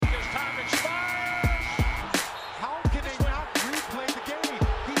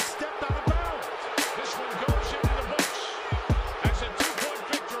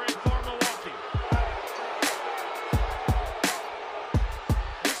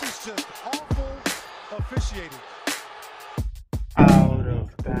officiating. Out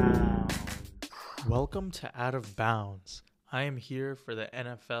of bounds. Welcome to Out of Bounds. I am here for the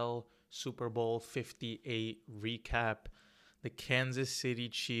NFL Super Bowl 58 recap. The Kansas City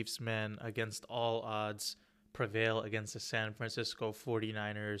Chiefs, men, against all odds, prevail against the San Francisco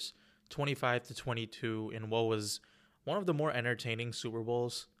 49ers 25-22 in what was one of the more entertaining Super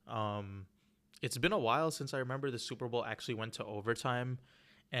Bowls. It's been a while since I remember the Super Bowl actually went to overtime,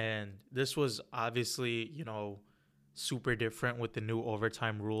 and this was obviously, super different with the new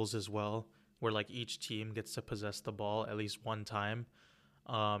overtime rules as well, where like each team gets to possess the ball at least one time.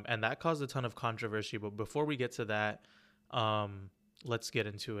 And that caused a ton of controversy. But before we get to that, let's get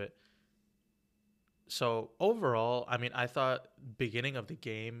into it. So overall, I mean, I thought beginning of the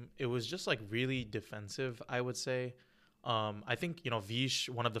game, it was just like really defensive, I would say. I think, Vish,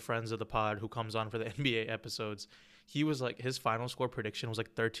 one of the friends of the pod who comes on for the NBA episodes, he was like, his final score prediction was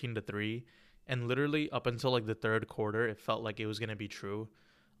like 13-3. And literally up until like the third quarter, it felt like it was going to be true.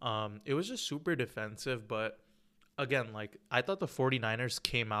 It was just super defensive. But again, like I thought the 49ers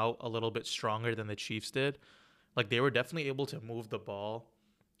came out a little bit stronger than the Chiefs did. Like they were definitely able to move the ball.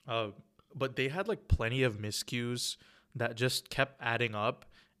 But they had like plenty of miscues that just kept adding up.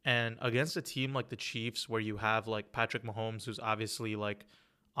 And against a team like the Chiefs, where you have like Patrick Mahomes, who's obviously like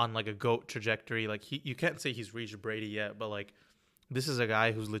on like a GOAT trajectory, like you can't say he's reached Brady yet, but like this is a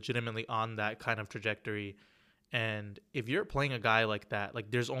guy who's legitimately on that kind of trajectory. And if you're playing a guy like that,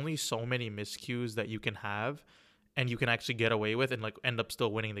 like there's only so many miscues that you can have and you can actually get away with and like end up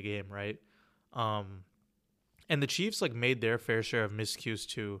still winning the game, right? And the Chiefs like made their fair share of miscues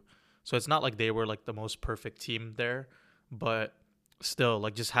too. So it's not like they were like the most perfect team there, but still,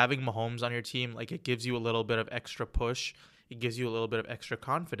 like just having Mahomes on your team, like it gives you a little bit of extra push. It gives you a little bit of extra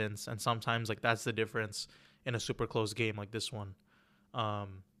confidence. And sometimes like that's the difference in a super close game like this one.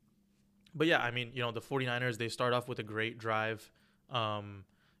 But yeah, I mean, the 49ers, they start off with a great drive.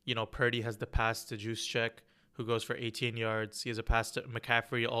 Purdy has the pass to Juszczyk, who goes for 18 yards. He has a pass to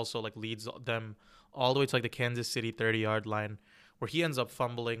McCaffrey, also like leads them all the way to like the Kansas City 30-yard line, where he ends up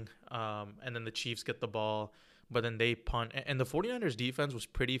fumbling. And then the Chiefs get the ball, but then they punt. And the 49ers defense was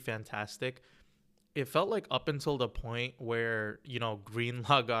pretty fantastic. It felt like up until the point where,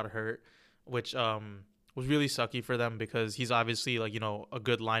 Greenlaw got hurt, which was really sucky for them because he's obviously like, a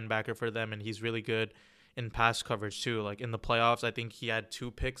good linebacker for them, and he's really good in pass coverage too. Like in the playoffs, I think he had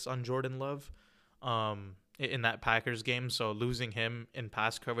 2 picks on Jordan Love in that Packers game. So losing him in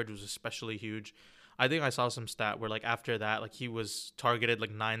pass coverage was especially huge. I think I saw some stat where like after that, like he was targeted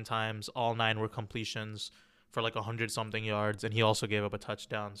like 9 times. All 9 were completions for like 100 something yards, and he also gave up a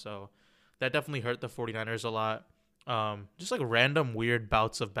touchdown. So that definitely hurt the 49ers a lot. Just like random weird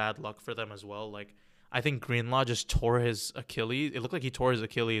bouts of bad luck for them as well. Like I think Greenlaw just tore his Achilles. It looked like he tore his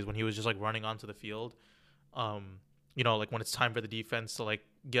Achilles when he was just like running onto the field. Like when it's time for the defense to like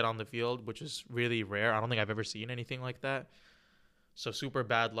get on the field, which is really rare. I don't think I've ever seen anything like that. So super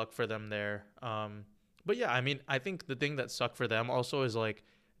bad luck for them there. But yeah, I mean, I think the thing that sucked for them also is like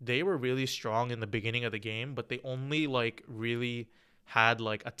they were really strong in the beginning of the game, but they only like really had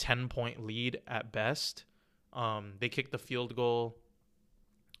like a 10-point lead at best. They kicked the field goal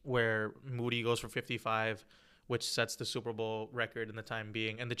where Moody goes for 55, which sets the Super Bowl record in the time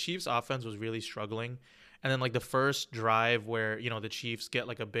being. And the Chiefs offense was really struggling. And then like the first drive where, the Chiefs get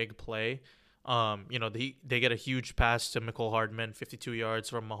like a big play, they get a huge pass to Mecole Hardman, 52 yards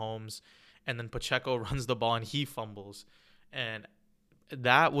from Mahomes. And then Pacheco runs the ball and he fumbles. And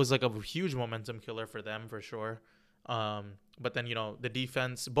that was like a huge momentum killer for them for sure. But then,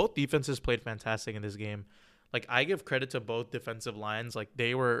 both defenses played fantastic in this game. Like I give credit to both defensive lines. Like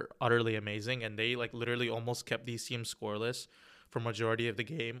they were utterly amazing, and they like literally almost kept these teams scoreless for majority of the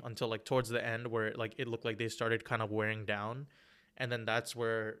game until like towards the end where like it looked like they started kind of wearing down. And then that's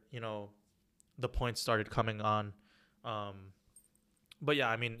where, the points started coming on. But yeah,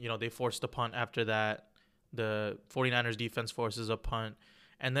 I mean, they forced a punt after that. The 49ers defense forces a punt.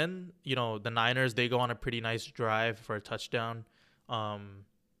 And then, the Niners, they go on a pretty nice drive for a touchdown.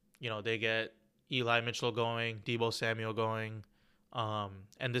 They get Eli Mitchell going, Deebo Samuel going.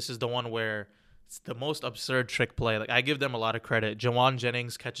 And this is the one where it's the most absurd trick play. Like I give them a lot of credit. Jawan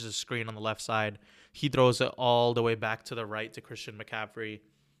Jennings catches a screen on the left side. He throws it all the way back to the right to Christian McCaffrey,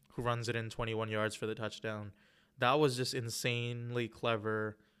 who runs it in 21 yards for the touchdown. That was just insanely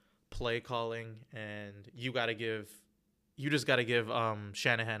clever play calling, and you just got to give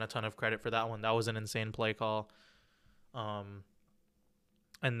Shanahan a ton of credit for that one. That was an insane play call. And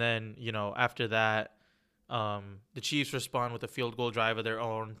then, after that, the Chiefs respond with a field goal drive of their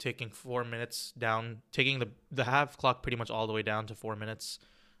own, taking 4 minutes down, taking the half clock pretty much all the way down to 4 minutes.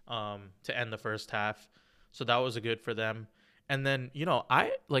 to end the first half. So that was a good for them. And then,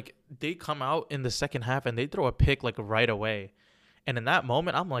 I like they come out in the second half and they throw a pick like right away. And in that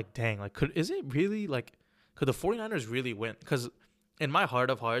moment, I'm like, dang, like could the 49ers really win? Cuz in my heart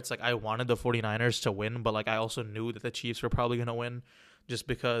of hearts, like I wanted the 49ers to win, but like I also knew that the Chiefs were probably going to win just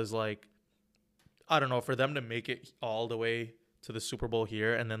because like I don't know, for them to make it all the way to the Super Bowl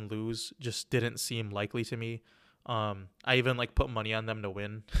here and then lose just didn't seem likely to me. I even like put money on them to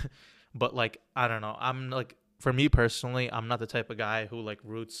win, but like I don't know. I'm like for me personally, I'm not the type of guy who like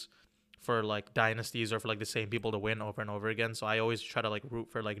roots for like dynasties or for like the same people to win over and over again. So I always try to like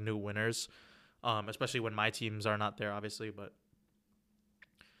root for like new winners, especially when my teams are not there, obviously. But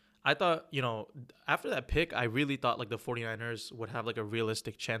I thought, after that pick, I really thought like the 49ers would have like a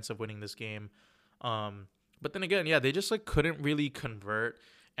realistic chance of winning this game. Um, but then again, yeah, they just like couldn't really convert,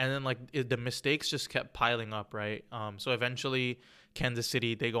 and then like the mistakes just kept piling up, right? So eventually, Kansas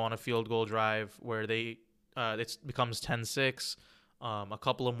City they go on a field goal drive where it becomes 10-6, a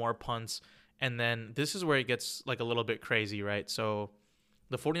couple of more punts, and then this is where it gets like a little bit crazy, right? So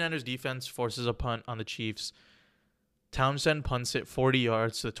the 49ers defense forces a punt on the Chiefs. Townsend punts it 40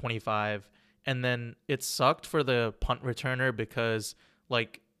 yards to the 25, and then it sucked for the punt returner because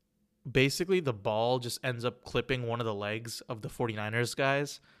like basically the ball just ends up clipping one of the legs of the 49ers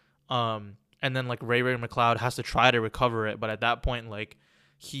guys. And then like Ray McLeod has to try to recover it, but at that point like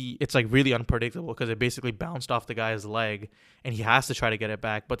it's like really unpredictable because it basically bounced off the guy's leg and he has to try to get it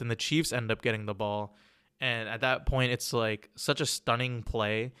back, but then the Chiefs end up getting the ball. And at that point it's like such a stunning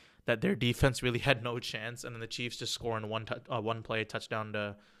play that their defense really had no chance, and then the Chiefs just score in one play touchdown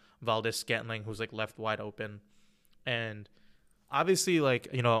to Valdez-Scantling, who's like left wide open. And obviously, like,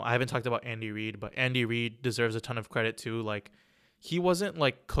 I haven't talked about Andy Reid, but Andy Reid deserves a ton of credit too. Like, he wasn't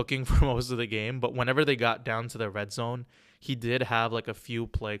like cooking for most of the game, but whenever they got down to the red zone, he did have like a few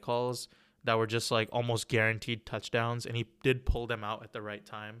play calls that were just like almost guaranteed touchdowns, and he did pull them out at the right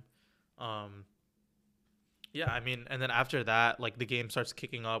time. Um, yeah, I mean, and then after that, like the game starts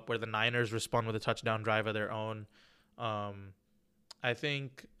kicking up where the Niners respond with a touchdown drive of their own. Um, I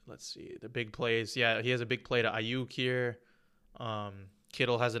think, let's see, the big plays. Yeah, he has a big play to Ayuk here.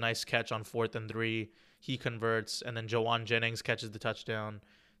 Kittle has a nice catch on 4th and 3. He converts, and then Jawan Jennings catches the touchdown,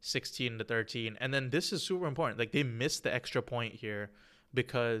 16-13. And then this is super important. Like they missed the extra point here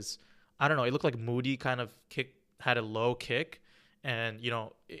because I don't know. It looked like Moody kind of had a low kick, and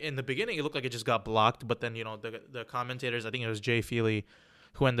in the beginning it looked like it just got blocked. But then the commentators, I think it was Jay Feely,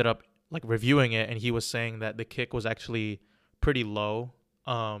 who ended up like reviewing it, and he was saying that the kick was actually pretty low.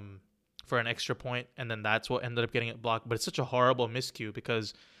 For an extra point, and then that's what ended up getting it blocked. But it's such a horrible miscue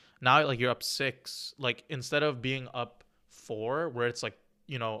because now like you're up 6, like instead of being up 4 where it's like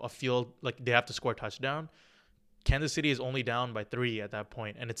a field like they have to score a touchdown, Kansas City is only down by 3 at that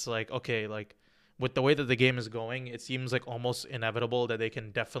point, and it's like, okay, like with the way that the game is going, it seems like almost inevitable that they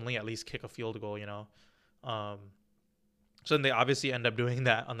can definitely at least kick a field goal. um so then they obviously end up doing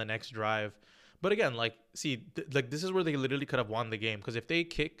that on the next drive. But again, like, see, like this is where they literally could have won the game, because if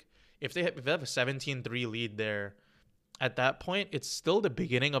they have a 17-3 lead there, at that point it's still the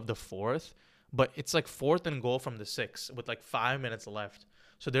beginning of the fourth, but it's like 4th and goal from the 6 with like 5 minutes left.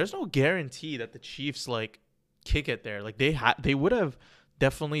 So there's no guarantee that the Chiefs like kick it there. Like they would have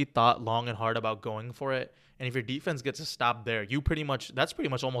definitely thought long and hard about going for it. And if your defense gets a stop there, that's pretty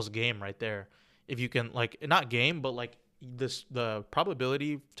much almost game right there. If you can, like, not game, but like the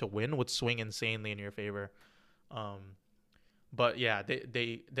probability to win would swing insanely in your favor. But yeah,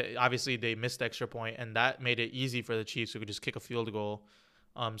 they obviously they missed the extra point, and that made it easy for the Chiefs, who could just kick a field goal.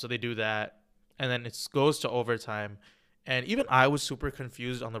 So they do that, and then it goes to overtime. And even I was super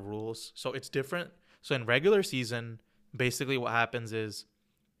confused on the rules. So it's different. So in regular season, basically what happens is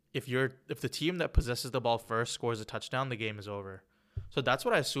if the team that possesses the ball first scores a touchdown, the game is over. So that's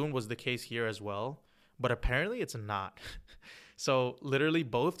what I assumed was the case here as well, but apparently it's not. So literally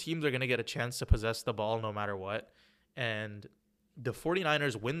both teams are going to get a chance to possess the ball no matter what. And the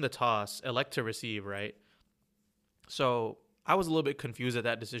 49ers win the toss, elect to receive, right? So I was a little bit confused at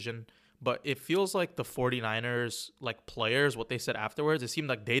that decision, but it feels like the 49ers, like players, what they said afterwards, it seemed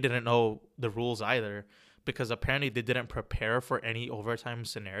like they didn't know the rules either, because apparently they didn't prepare for any overtime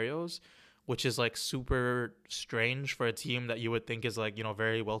scenarios, which is like super strange for a team that you would think is like,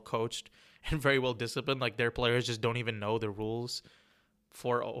 very well coached and very well disciplined. Like their players just don't even know the rules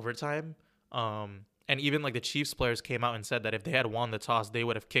for overtime. And even like the Chiefs players came out and said that if they had won the toss, they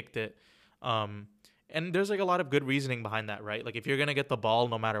would have kicked it. And there's like a lot of good reasoning behind that, right? Like if you're going to get the ball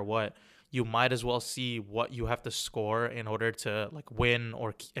no matter what, you might as well see what you have to score in order to like win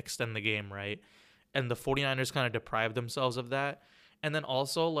or extend the game, right? And the 49ers kind of deprived themselves of that. And then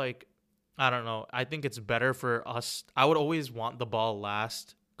also, like, I don't know. I think it's better for us. I would always want the ball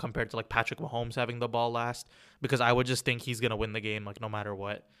last compared to like Patrick Mahomes having the ball last, because I would just think he's gonna win the game like no matter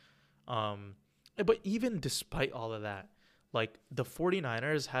what. Um, but even despite all of that, like the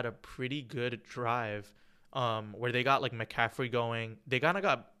 49ers had a pretty good drive where they got like McCaffrey going. They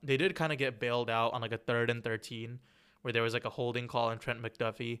did kind of get bailed out on like a 3rd and 13 where there was like a holding call on Trent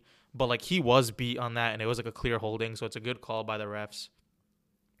McDuffie, but like he was beat on that and it was like a clear holding, so it's a good call by the refs.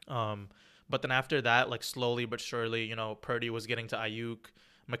 Um, but then after that, like slowly but surely, Purdy was getting to Ayuk.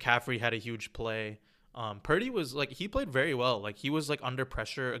 McCaffrey had a huge play. Purdy was like, he played very well. Like he was like under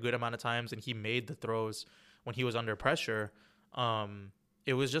pressure a good amount of times, and he made the throws when he was under pressure.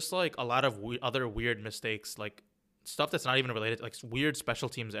 It was just like a lot of other weird mistakes, like stuff that's not even related, like weird special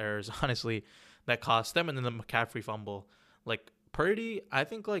teams errors, honestly, that cost them. And then the McCaffrey fumble. Like Purdy, I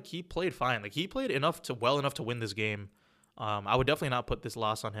think like he played fine. Like he played well enough to win this game. I would definitely not put this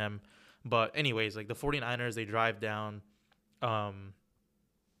loss on him. But anyways, like the 49ers, they drive down. And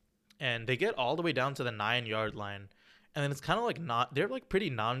they get all the way down to the 9-yard line. And then it's kind of like they're like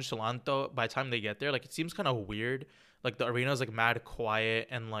pretty nonchalant though by the time they get there. Like it seems kind of weird. Like the arena's like mad quiet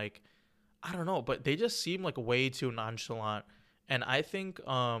and like, I don't know, but they just seem like way too nonchalant. And I think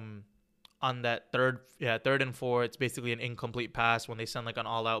on that 3rd and 4, it's basically an incomplete pass when they send like an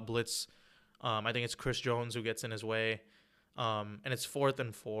all out blitz. I think it's Chris Jones who gets in his way. And it's 4th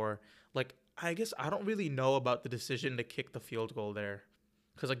and 4. Like, I guess I don't really know about the decision to kick the field goal there.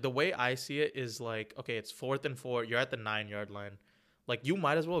 Because, like, the way I see it is, like, okay, it's 4th and 4. You're at the 9-yard line. Like, you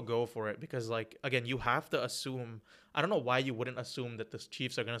might as well go for it. Because, like, again, you have to assume. I don't know why you wouldn't assume that the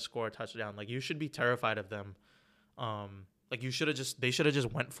Chiefs are going to score a touchdown. Like, you should be terrified of them. Like, they should have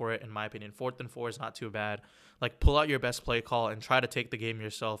just went for it, in my opinion. 4th and 4 is not too bad. Like, pull out your best play call and try to take the game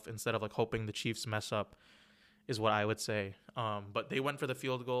yourself instead of, like, hoping the Chiefs mess up, is what I would say. But they went for the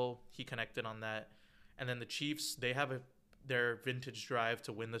field goal. He connected on that. And then the Chiefs, they have their vintage drive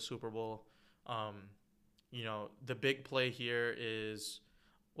to win the Super Bowl. The big play here is,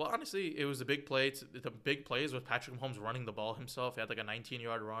 well, honestly, it was a big play. The big play is with Patrick Mahomes running the ball himself. He had like a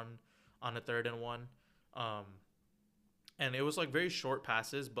 19-yard run on a 3rd and 1. And it was like very short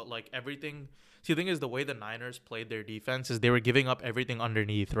passes, but like everything. See, the thing is, the way the Niners played their defense is they were giving up everything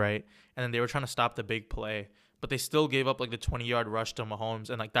underneath, right? And then they were trying to stop the big play, but they still gave up like the 20-yard rush to Mahomes.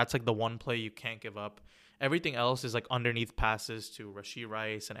 And like that's like the one play you can't give up. Everything else is like underneath passes to Rashee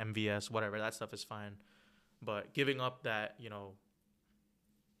Rice and MVS, whatever. That stuff is fine. But giving up that,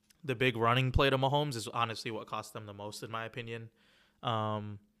 the big running play to Mahomes is honestly what cost them the most, in my opinion.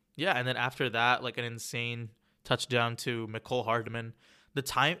 And then after that, like an insane touchdown to Mecole Hardman. The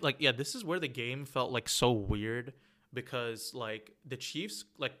time, like, yeah, this is where the game felt like so weird because like the Chiefs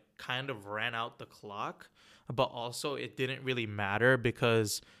like kind of ran out the clock, but also it didn't really matter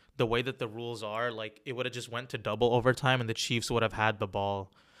because the way that the rules are, like it would have just went to double overtime and the Chiefs would have had the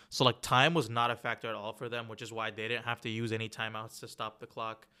ball. So like time was not a factor at all for them, which is why they didn't have to use any timeouts to stop the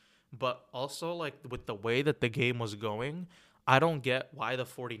clock. But also like with the way that the game was going, I don't get why the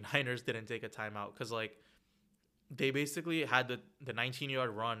 49ers didn't take a timeout, because like they basically had the 19-yard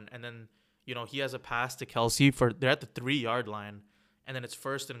run, and then he has a pass to Kelce they're at the 3-yard line, and then it's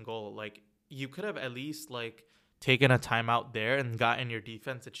 1st and goal. Like you could have at least like taken a timeout there and gotten your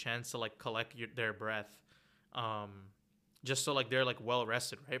defense a chance to like collect their breath, just so like they're like well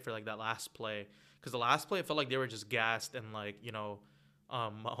rested, right, for like that last play. Because the last play it felt like they were just gassed, and like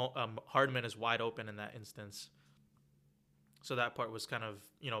Hardman is wide open in that instance. So that part was kind of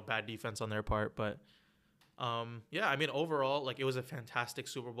bad defense on their part, but I mean overall like it was a fantastic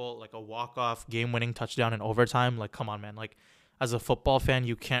Super Bowl, like a walk-off game-winning touchdown in overtime. Like come on, man, like as a football fan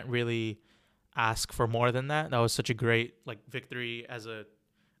you can't really ask for more than that. That was such a great like victory as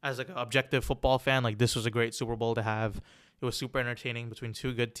like an objective football fan. Like this was a great Super Bowl to have. It was super entertaining between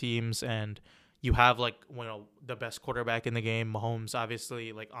two good teams, and you have like the best quarterback in the game, Mahomes,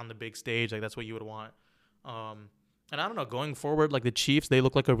 obviously, like on the big stage. Like that's what you would want. And I don't know, going forward, like the Chiefs, they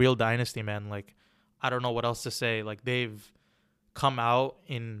look like a real dynasty, man. Like I don't know what else to say. Like they've come out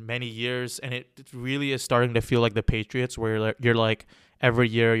in many years, and it really is starting to feel like the Patriots, where you're like every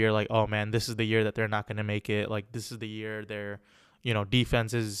year you're like, oh man, this is the year that they're not going to make it. Like this is the year their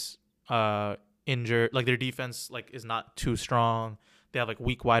defense is injured. Like their defense like is not too strong. They have like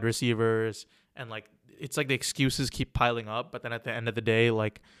weak wide receivers, and like it's like the excuses keep piling up, but then at the end of the day,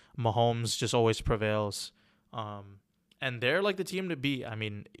 like Mahomes just always prevails. And they're like the team to beat. I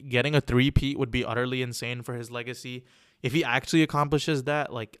mean, getting a 3-peat would be utterly insane for his legacy. If he actually accomplishes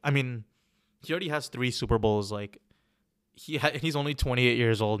that, like, I mean, he already has 3 Super Bowls. Like, he's only 28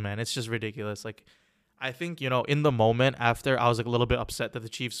 years old, man. It's just ridiculous. Like, I think, in the moment after, I was like a little bit upset that the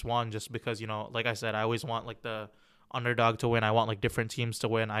Chiefs won just because, like I said, I always want like the underdog to win. I want like different teams to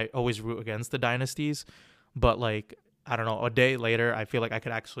win. I always root against the dynasties. But like, I don't know, a day later, I feel like I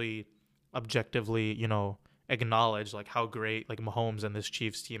could actually objectively, acknowledge like how great like Mahomes and this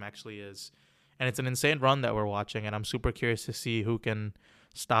Chiefs team actually is. And it's an insane run that we're watching. And I'm super curious to see who can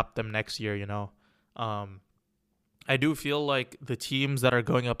stop them next year. Um, I do feel like the teams that are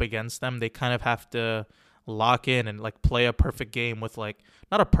going up against them, they kind of have to lock in and like play a perfect game with like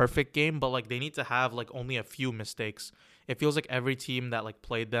not a perfect game, but like they need to have like only a few mistakes. It feels like every team that like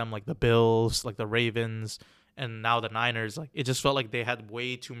played them, like the Bills, like the Ravens, and now the Niners, like it just felt like they had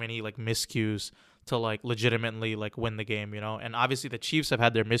way too many like miscues to like legitimately like win the game. And obviously the Chiefs have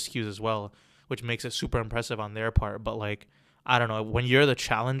had their miscues as well, which makes it super impressive on their part. But like I don't know, when you're the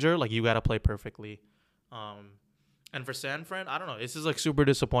challenger, like you got to play perfectly. Um, and for San Fran, I don't know. This is like super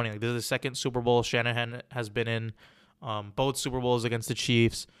disappointing. Like this is the second Super Bowl Shanahan has been in. Both Super Bowls against the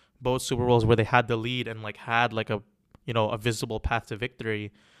Chiefs, both Super Bowls where they had the lead and like had like a visible path to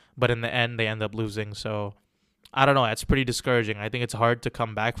victory, but in the end they end up losing. So I don't know. It's pretty discouraging. I think it's hard to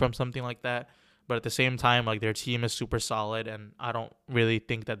come back from something like that. But at the same time, like their team is super solid, and I don't really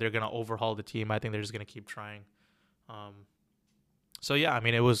think that they're gonna overhaul the team. I think they're just gonna keep trying. Um, so yeah, I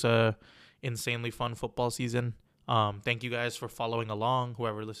mean, it was a insanely fun football season. Thank you guys for following along.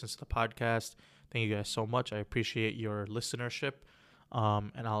 Whoever listens to the podcast, thank you guys so much. I appreciate your listenership.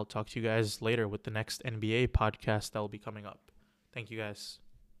 And I'll talk to you guys later with the next NBA podcast that will be coming up. Thank you guys.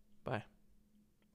 Bye.